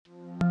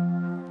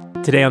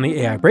Today on the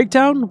AI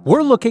Breakdown,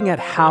 we're looking at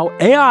how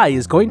AI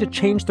is going to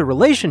change the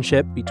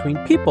relationship between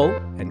people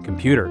and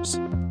computers.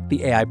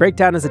 The AI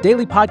Breakdown is a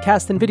daily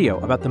podcast and video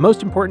about the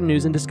most important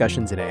news and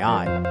discussions in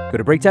AI. Go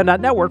to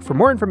breakdown.network for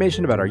more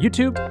information about our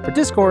YouTube, our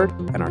Discord,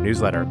 and our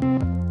newsletter.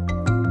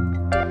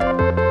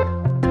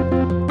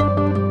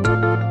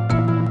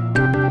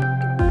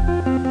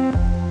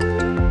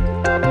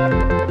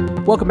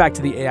 Welcome back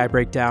to the AI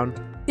Breakdown.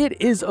 It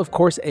is, of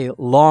course, a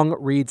long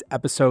reads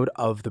episode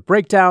of The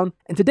Breakdown,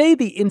 and today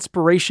the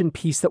inspiration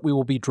piece that we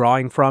will be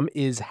drawing from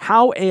is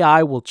how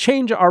AI will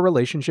change our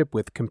relationship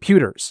with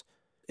computers.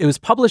 It was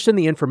published in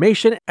The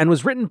Information and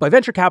was written by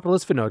venture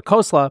capitalist Vinod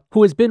Khosla,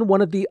 who has been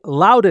one of the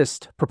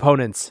loudest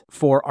proponents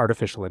for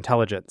artificial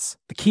intelligence.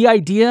 The key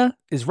idea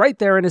is right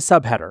there in his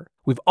subheader.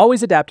 We've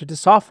always adapted to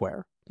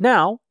software.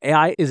 Now,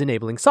 AI is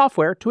enabling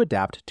software to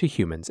adapt to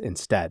humans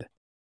instead.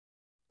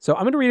 So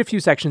I'm going to read a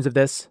few sections of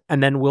this,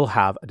 and then we'll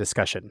have a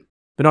discussion.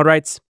 Vinod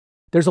writes,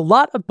 "There's a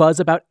lot of buzz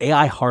about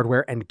AI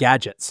hardware and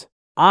gadgets.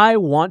 I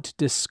want to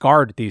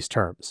discard these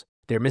terms.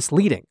 They're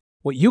misleading.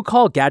 What you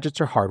call gadgets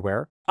or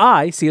hardware,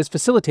 I see as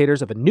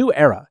facilitators of a new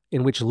era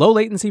in which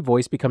low-latency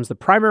voice becomes the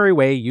primary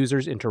way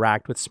users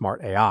interact with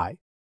smart AI.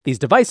 These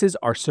devices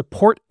are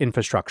support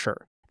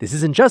infrastructure. This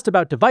isn't just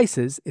about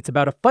devices, it's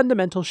about a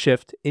fundamental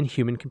shift in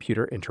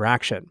human-computer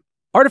interaction.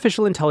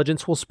 Artificial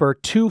intelligence will spur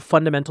two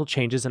fundamental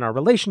changes in our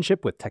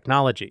relationship with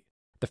technology.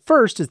 The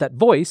first is that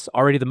voice,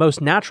 already the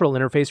most natural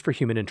interface for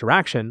human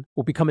interaction,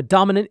 will become a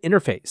dominant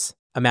interface.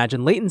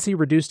 Imagine latency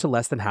reduced to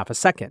less than half a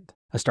second,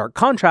 a stark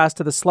contrast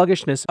to the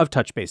sluggishness of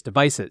touch-based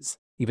devices.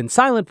 Even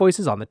silent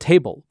voices on the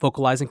table,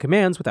 vocalizing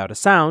commands without a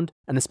sound,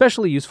 an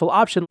especially useful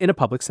option in a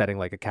public setting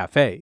like a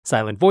cafe.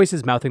 Silent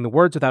voices mouthing the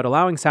words without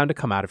allowing sound to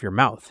come out of your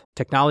mouth.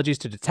 Technologies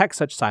to detect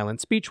such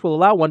silent speech will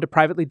allow one to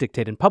privately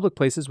dictate in public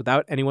places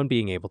without anyone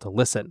being able to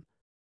listen.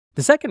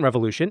 The second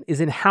revolution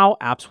is in how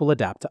apps will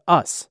adapt to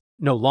us.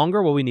 No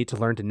longer will we need to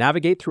learn to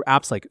navigate through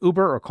apps like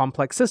Uber or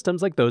complex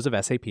systems like those of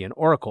SAP and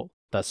Oracle.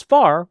 Thus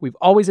far, we've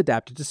always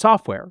adapted to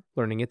software,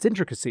 learning its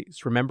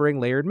intricacies, remembering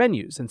layered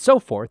menus, and so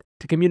forth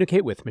to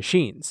communicate with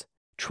machines.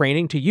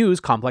 Training to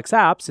use complex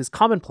apps is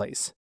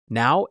commonplace.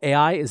 Now,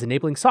 AI is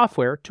enabling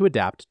software to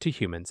adapt to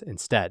humans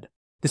instead.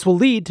 This will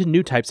lead to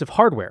new types of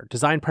hardware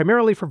designed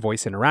primarily for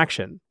voice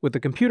interaction, with the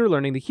computer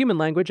learning the human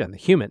language and the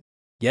human.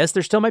 Yes,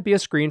 there still might be a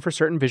screen for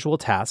certain visual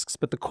tasks,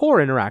 but the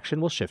core interaction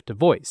will shift to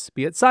voice,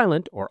 be it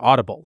silent or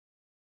audible.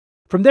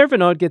 From there,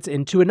 Vinod gets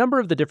into a number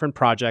of the different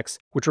projects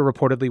which are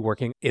reportedly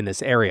working in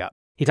this area.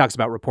 He talks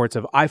about reports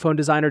of iPhone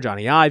designer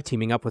Johnny Ive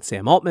teaming up with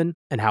Sam Altman,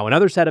 and how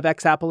another set of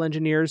ex-Apple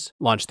engineers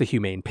launched the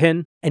Humane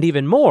Pin, and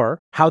even more,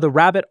 how the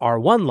Rabbit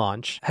R1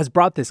 launch has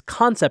brought this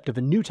concept of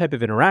a new type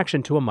of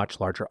interaction to a much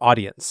larger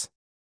audience.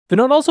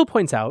 Vinod also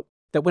points out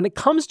that when it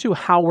comes to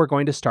how we're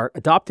going to start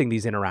adopting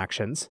these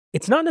interactions,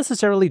 it's not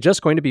necessarily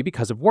just going to be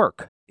because of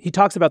work. He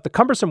talks about the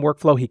cumbersome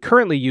workflow he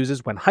currently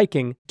uses when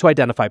hiking to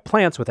identify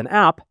plants with an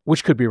app,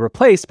 which could be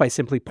replaced by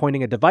simply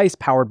pointing a device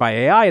powered by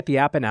AI at the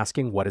app and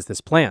asking, "What is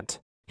this plant?"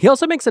 He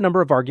also makes a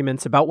number of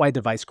arguments about why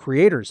device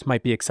creators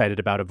might be excited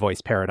about a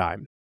voice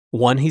paradigm.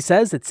 One, he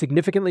says, it's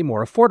significantly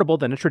more affordable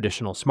than a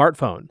traditional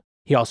smartphone.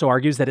 He also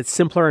argues that it's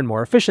simpler and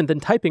more efficient than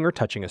typing or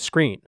touching a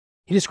screen.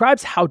 He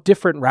describes how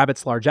different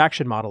Rabbit's large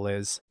action model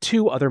is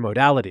to other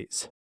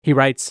modalities. He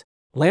writes,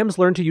 "Lambs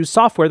learn to use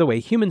software the way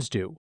humans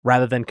do,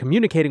 rather than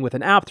communicating with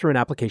an app through an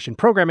application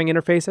programming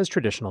interface as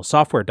traditional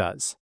software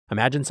does.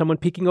 Imagine someone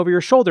peeking over your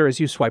shoulder as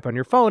you swipe on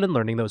your phone and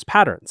learning those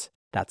patterns.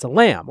 That's a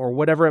lamb, or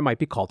whatever it might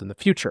be called in the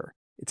future.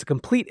 It's a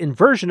complete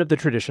inversion of the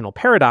traditional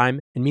paradigm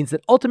and means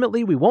that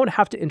ultimately we won't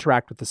have to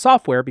interact with the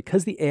software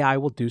because the AI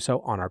will do so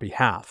on our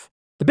behalf."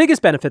 The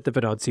biggest benefit that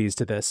Vinod sees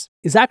to this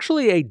is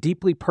actually a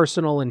deeply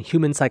personal and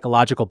human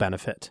psychological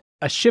benefit,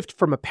 a shift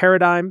from a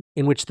paradigm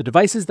in which the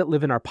devices that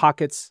live in our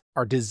pockets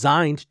are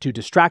designed to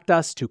distract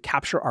us, to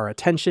capture our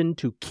attention,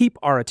 to keep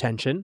our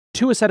attention,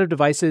 to a set of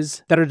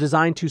devices that are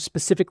designed to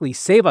specifically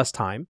save us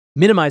time,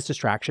 minimize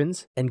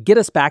distractions, and get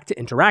us back to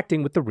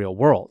interacting with the real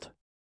world.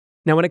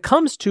 Now, when it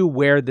comes to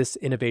where this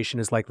innovation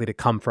is likely to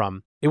come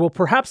from, it will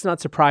perhaps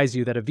not surprise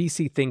you that a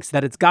VC thinks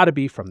that it's got to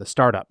be from the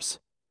startups.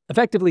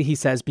 Effectively, he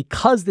says,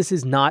 because this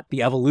is not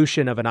the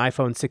evolution of an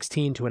iPhone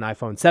 16 to an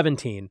iPhone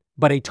 17,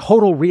 but a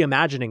total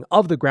reimagining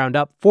of the ground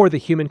up for the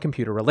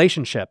human-computer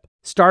relationship,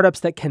 startups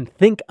that can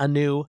think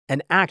anew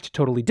and act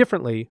totally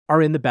differently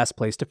are in the best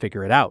place to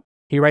figure it out.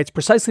 He writes,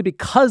 precisely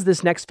because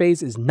this next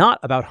phase is not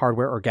about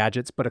hardware or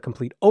gadgets, but a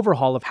complete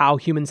overhaul of how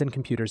humans and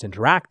computers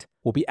interact,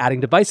 we'll be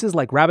adding devices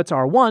like Rabbit's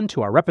R1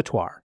 to our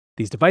repertoire.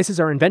 These devices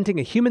are inventing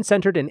a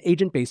human-centered and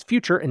agent-based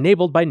future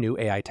enabled by new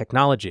AI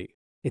technology.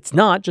 It's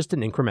not just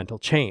an incremental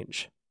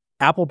change.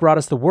 Apple brought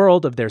us the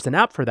world of there's an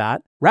app for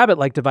that.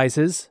 Rabbit-like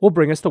devices will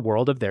bring us the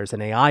world of there's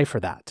an AI for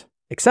that,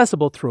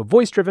 accessible through a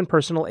voice-driven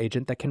personal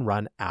agent that can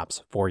run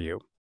apps for you.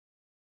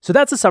 So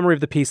that's a summary of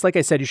the piece. Like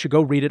I said, you should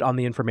go read it on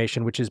The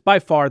Information, which is by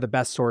far the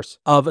best source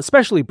of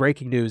especially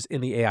breaking news in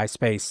the AI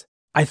space.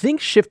 I think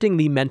shifting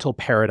the mental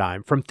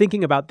paradigm from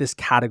thinking about this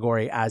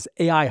category as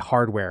AI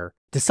hardware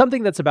to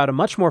something that's about a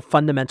much more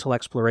fundamental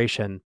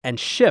exploration and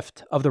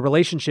shift of the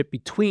relationship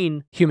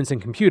between humans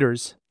and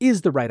computers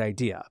is the right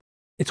idea.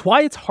 It's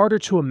why it's harder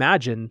to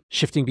imagine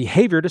shifting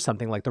behavior to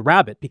something like the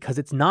rabbit, because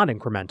it's not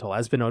incremental,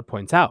 as Vinod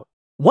points out.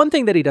 One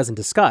thing that he doesn't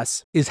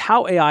discuss is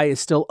how AI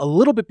is still a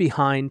little bit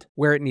behind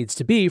where it needs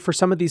to be for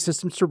some of these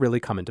systems to really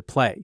come into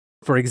play.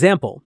 For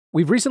example,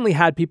 we've recently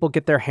had people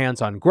get their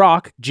hands on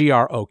Grok,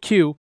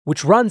 G-R-O-Q,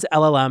 which runs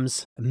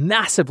LLMs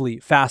massively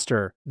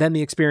faster than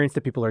the experience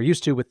that people are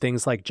used to with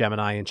things like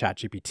Gemini and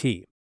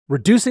ChatGPT.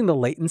 Reducing the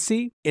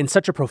latency in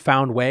such a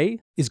profound way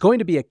is going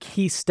to be a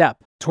key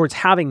step towards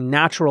having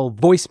natural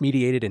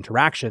voice-mediated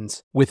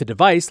interactions with a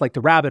device like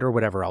the rabbit or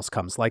whatever else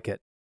comes like it.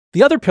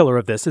 The other pillar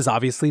of this is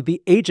obviously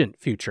the agent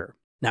future.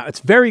 Now, it's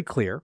very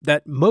clear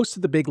that most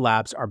of the big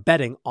labs are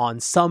betting on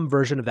some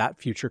version of that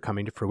future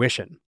coming to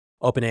fruition.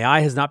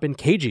 OpenAI has not been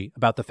cagey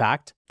about the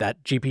fact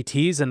that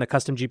GPTs and the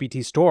custom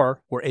GPT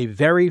store were a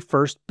very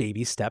first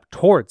baby step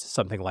towards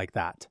something like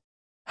that.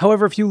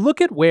 However, if you look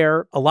at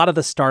where a lot of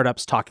the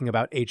startups talking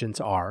about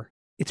agents are,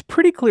 it's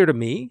pretty clear to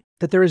me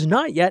that there is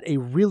not yet a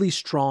really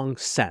strong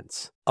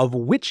sense of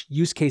which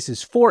use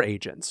cases for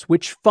agents,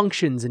 which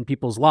functions in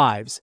people's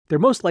lives, they're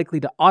most likely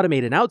to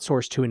automate and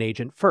outsource to an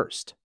agent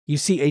first. You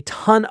see a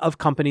ton of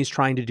companies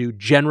trying to do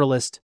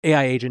generalist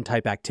AI agent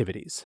type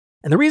activities.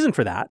 And the reason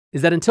for that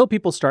is that until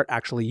people start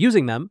actually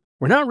using them,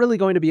 we're not really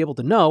going to be able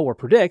to know or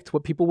predict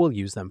what people will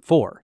use them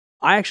for.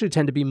 I actually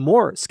tend to be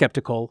more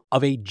skeptical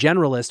of a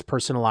generalist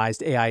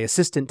personalized AI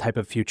assistant type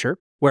of future,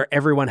 where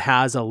everyone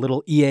has a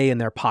little EA in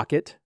their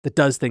pocket that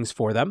does things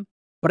for them.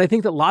 But I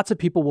think that lots of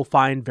people will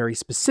find very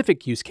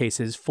specific use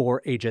cases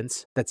for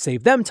agents that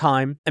save them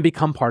time and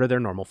become part of their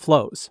normal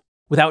flows.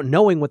 Without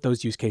knowing what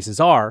those use cases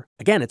are,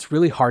 again, it's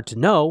really hard to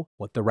know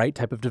what the right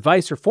type of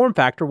device or form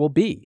factor will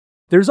be.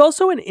 There's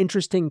also an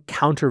interesting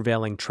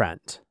countervailing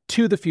trend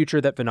to the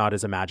future that Vinod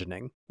is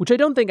imagining, which I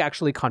don't think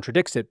actually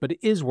contradicts it, but it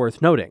is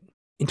worth noting.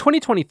 In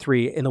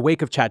 2023, in the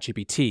wake of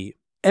ChatGPT,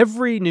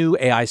 every new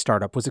AI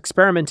startup was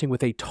experimenting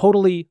with a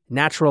totally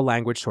natural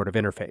language sort of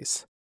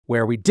interface,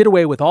 where we did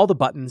away with all the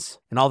buttons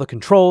and all the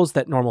controls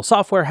that normal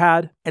software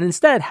had, and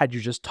instead had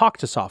you just talk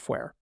to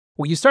software.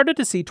 What you started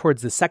to see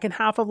towards the second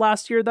half of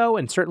last year, though,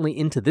 and certainly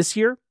into this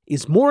year,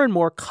 is more and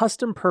more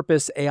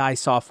custom-purpose AI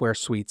software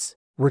suites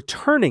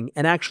returning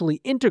and actually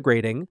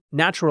integrating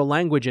natural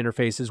language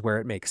interfaces where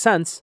it makes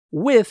sense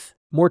with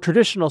more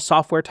traditional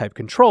software type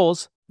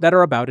controls that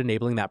are about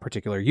enabling that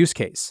particular use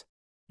case.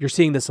 You're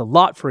seeing this a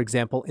lot, for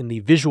example, in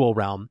the visual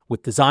realm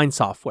with design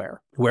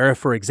software, where,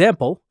 for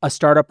example, a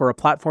startup or a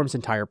platform's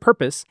entire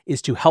purpose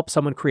is to help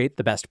someone create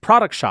the best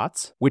product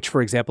shots, which,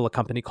 for example, a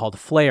company called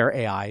Flare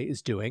AI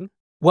is doing.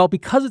 Well,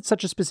 because it's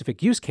such a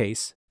specific use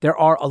case, there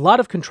are a lot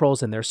of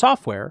controls in their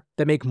software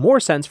that make more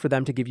sense for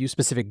them to give you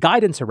specific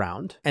guidance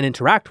around and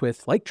interact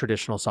with, like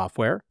traditional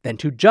software, than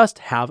to just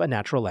have a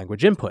natural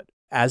language input,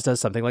 as does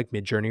something like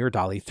Midjourney or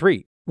DALL-E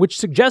 3, which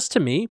suggests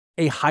to me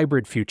a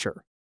hybrid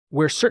future,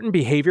 where certain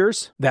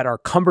behaviors that are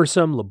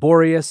cumbersome,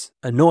 laborious,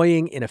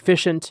 annoying,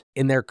 inefficient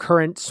in their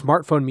current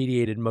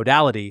smartphone-mediated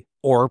modality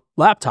or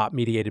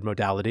laptop-mediated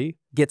modality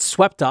get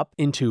swept up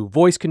into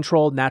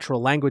voice-controlled,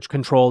 natural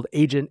language-controlled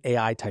agent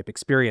AI type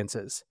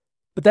experiences.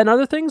 But then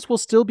other things will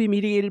still be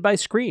mediated by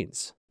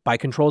screens, by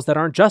controls that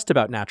aren't just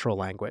about natural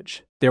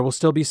language. There will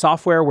still be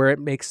software where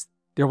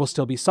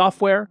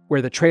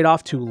the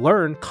trade-off to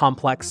learn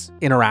complex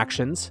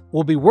interactions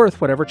will be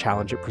worth whatever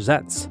challenge it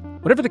presents.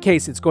 Whatever the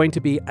case, it's going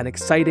to be an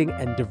exciting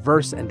and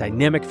diverse and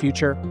dynamic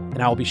future,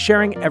 and I will be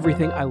sharing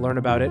everything I learn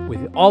about it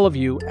with all of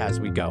you as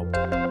we go.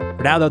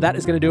 For now, though, that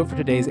is going to do it for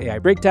today's AI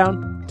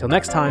Breakdown. Until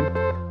next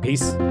time,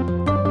 peace.